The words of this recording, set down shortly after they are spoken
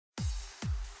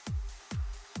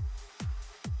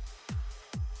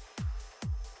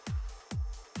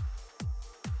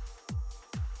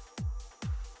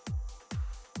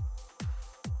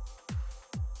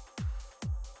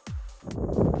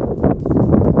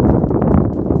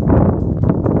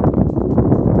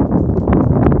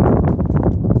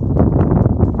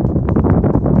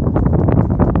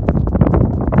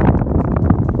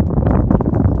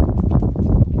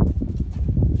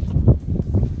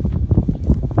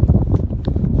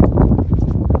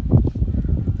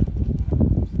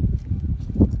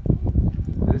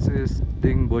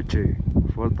Boce,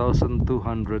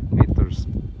 4,200 meters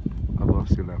above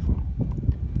sea level.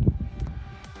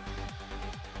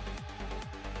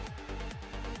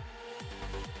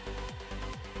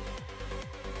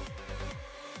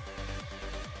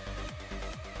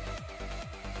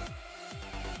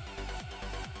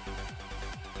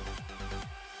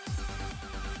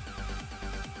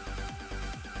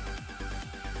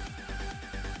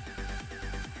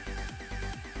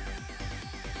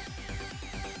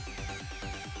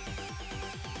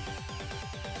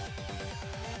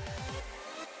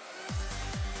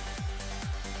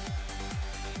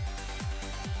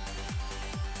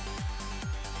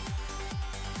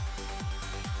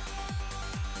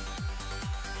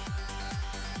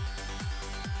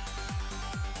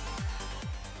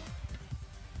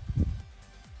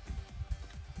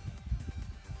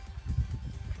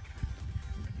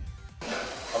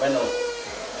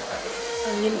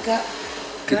 Angin kak.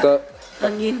 Kita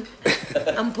angin.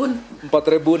 Ampun.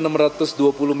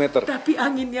 4.620 meter. Tapi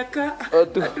anginnya kak.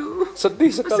 Aduh.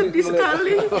 Sedih sekali. Sedih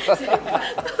sekali.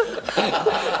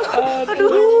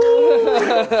 Aduh.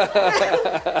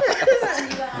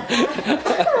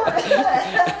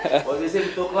 Posisi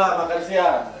betuklah makan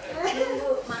siang.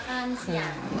 Tunggu makan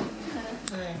siang.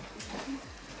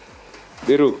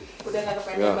 Biru. Udah gak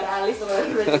kepengen beralis udah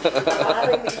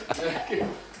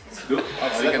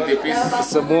tipis.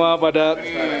 Semua pada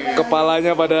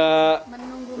kepalanya pada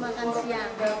Menunggu makan siang.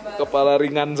 kepala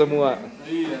ringan semua.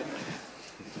 Iya.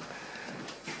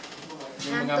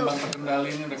 Ngantuk.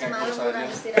 Terkendalinya udah kayak Semalam kursa kurang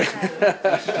aja. istirahat.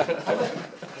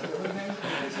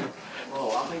 Oh,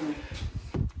 apa ini?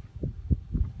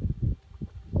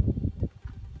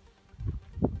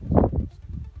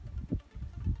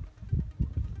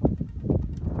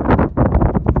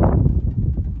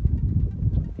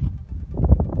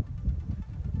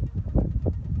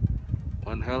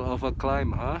 One hell of a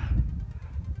climb, huh?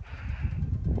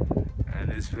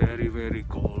 And it's very, very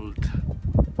cold.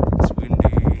 It's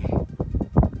windy.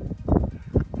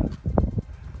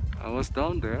 I was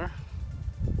down there.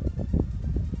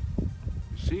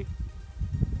 See?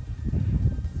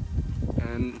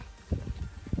 And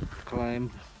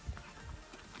climbed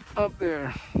up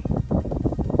there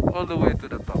all the way to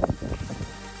the top.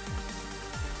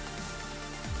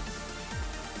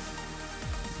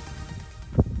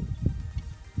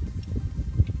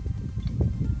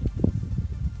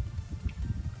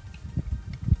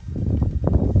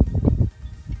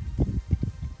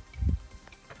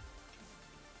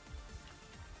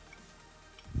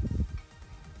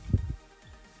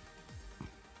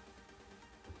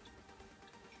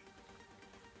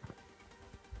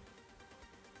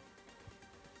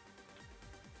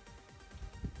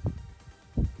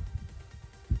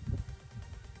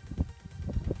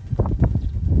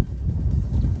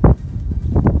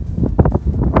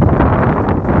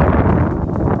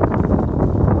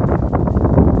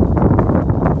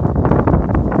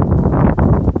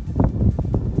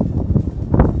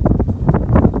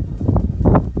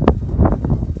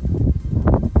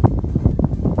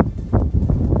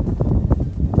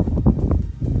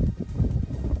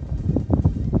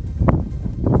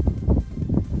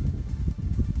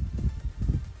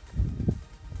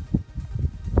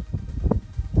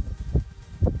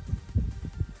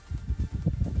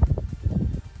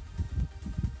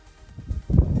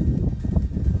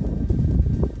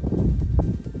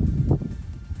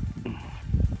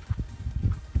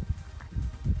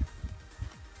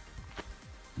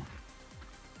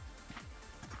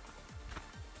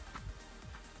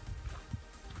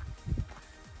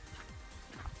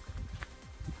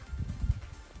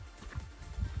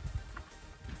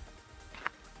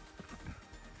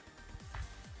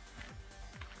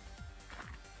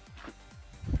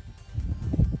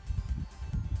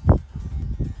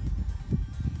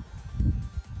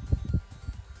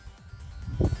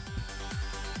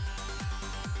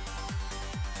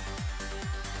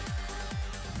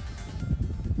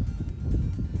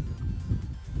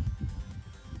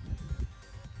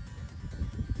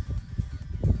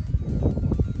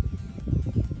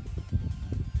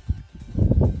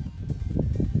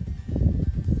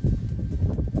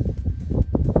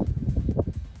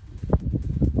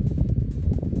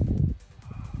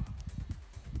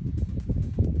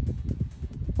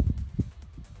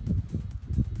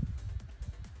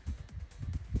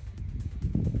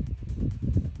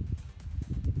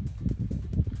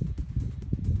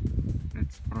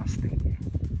 disgusting.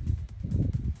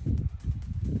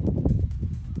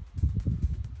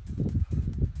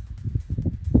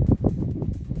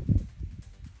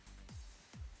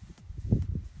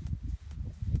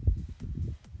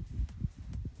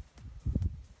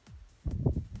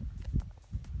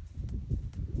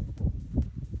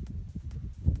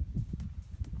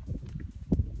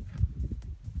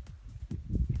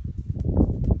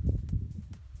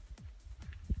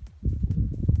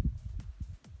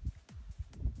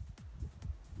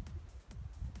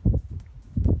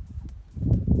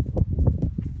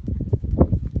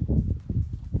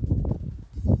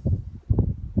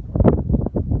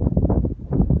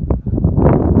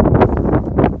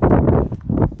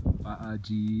 Pak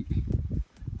Haji,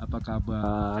 apa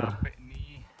kabar? Capek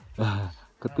nih.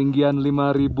 Ketinggian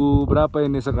 5000 berapa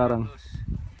ini sekarang?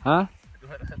 Hah?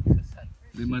 200-an.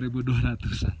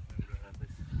 5200-an.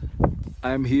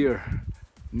 I'm here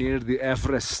near the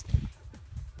Everest.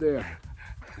 There.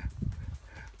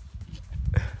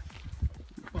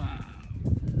 Wow.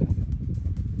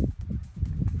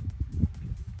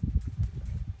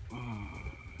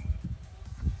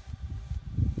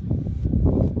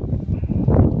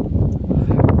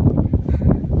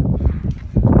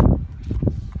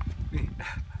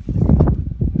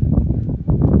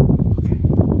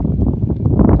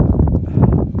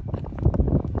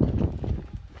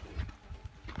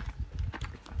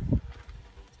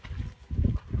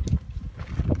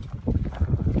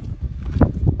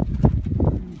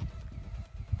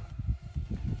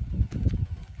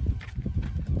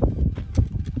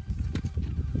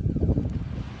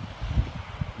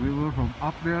 We were from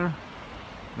up there,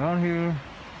 down here,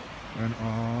 and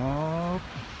up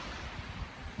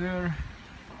there.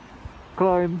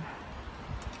 Climb,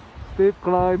 steep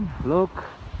climb. Look,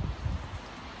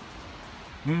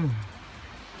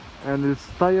 and it's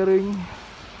tiring.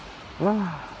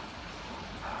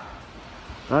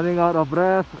 Running out of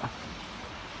breath,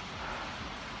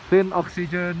 thin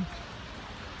oxygen.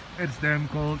 It's damn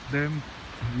cold, damn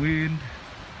wind.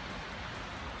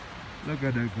 Look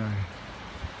at that guy.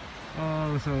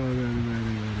 Oh, so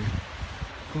very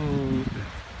cold.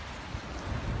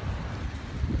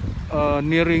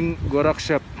 Nearing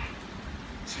Gorakshep.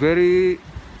 It's very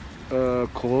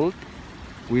cold,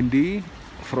 windy,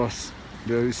 frost.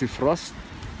 There is a frost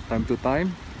time to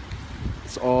time.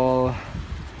 It's all,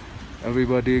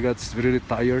 everybody gets really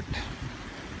tired.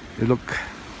 They look.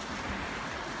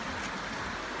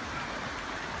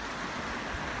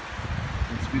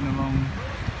 It's been a long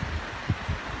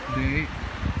day.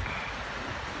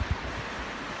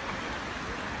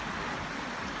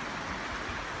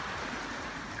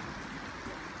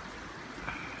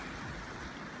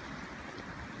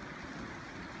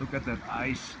 Look at that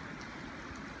ice.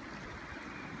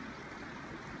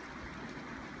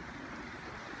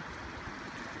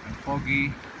 And foggy.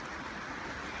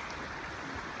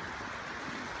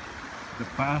 The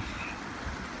path,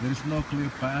 there is no clear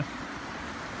path.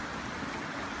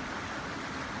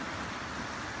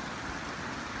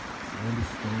 All the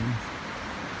stones.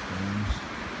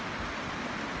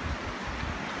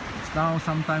 It's now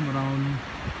sometime around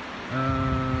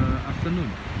afternoon.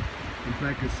 In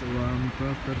fact, it's around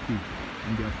 12:30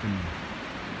 in the afternoon.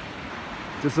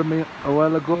 Just a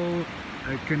while ago,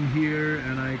 I can hear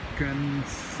and I can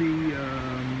see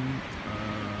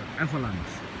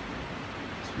avalanche.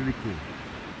 It's really cool.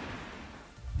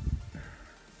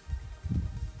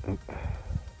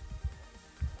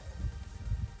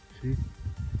 See?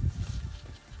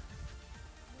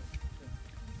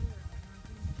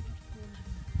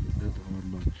 That's our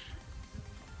lodge.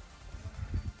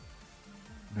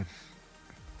 That's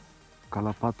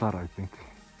Kalapatar, I think.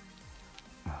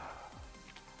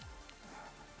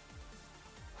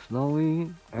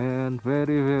 Snowing and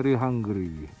very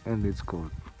hungry, and it's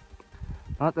cold.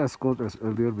 Not as cold as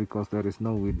earlier because there is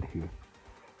no wind here.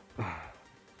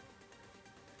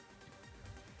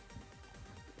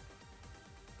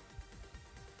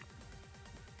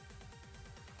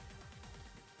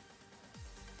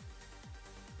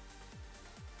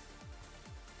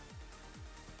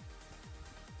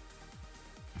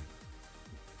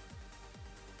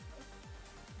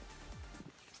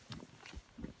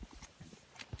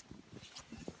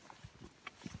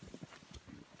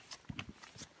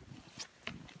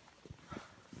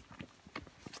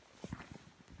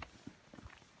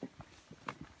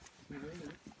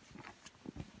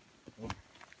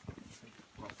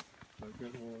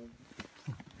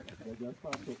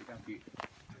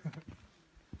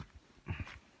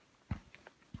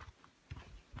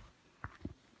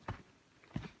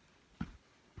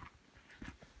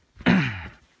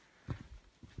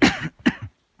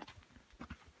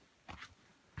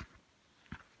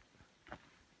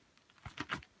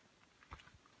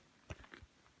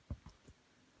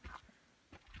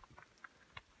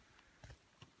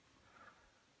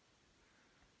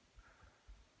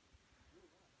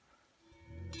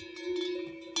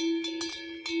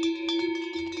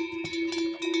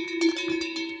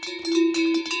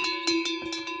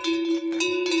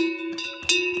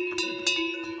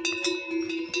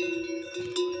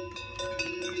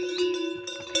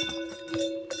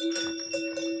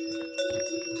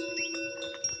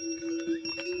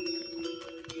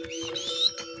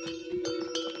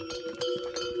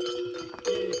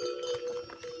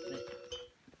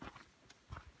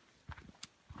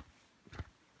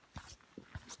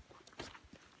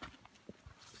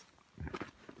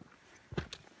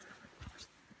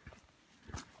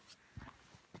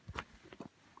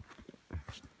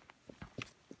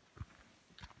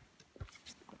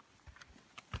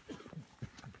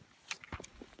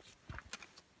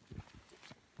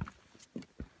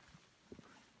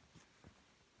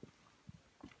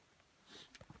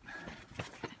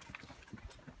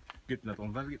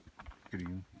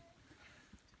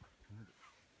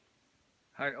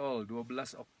 Hi all,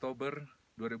 12 Oktober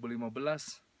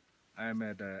 2015. I'm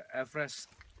at Everest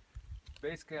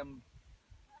Base Camp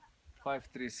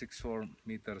 5364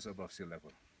 meters above sea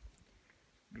level.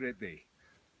 Great day.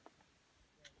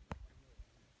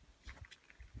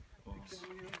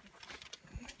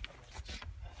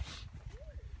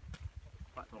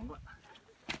 Pak, tolong Pak.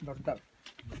 Mantap.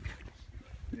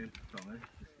 Ini tolong aja.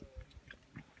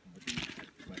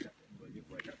 Berarti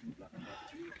baca di belakang.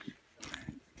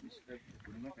 Ini sudah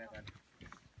gunungnya kayak kan.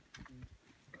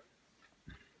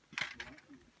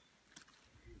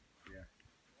 Ya.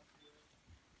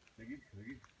 Lagi.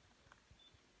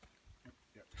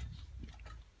 Ya.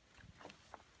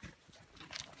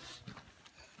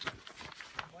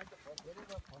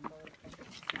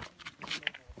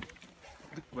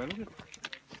 Balik.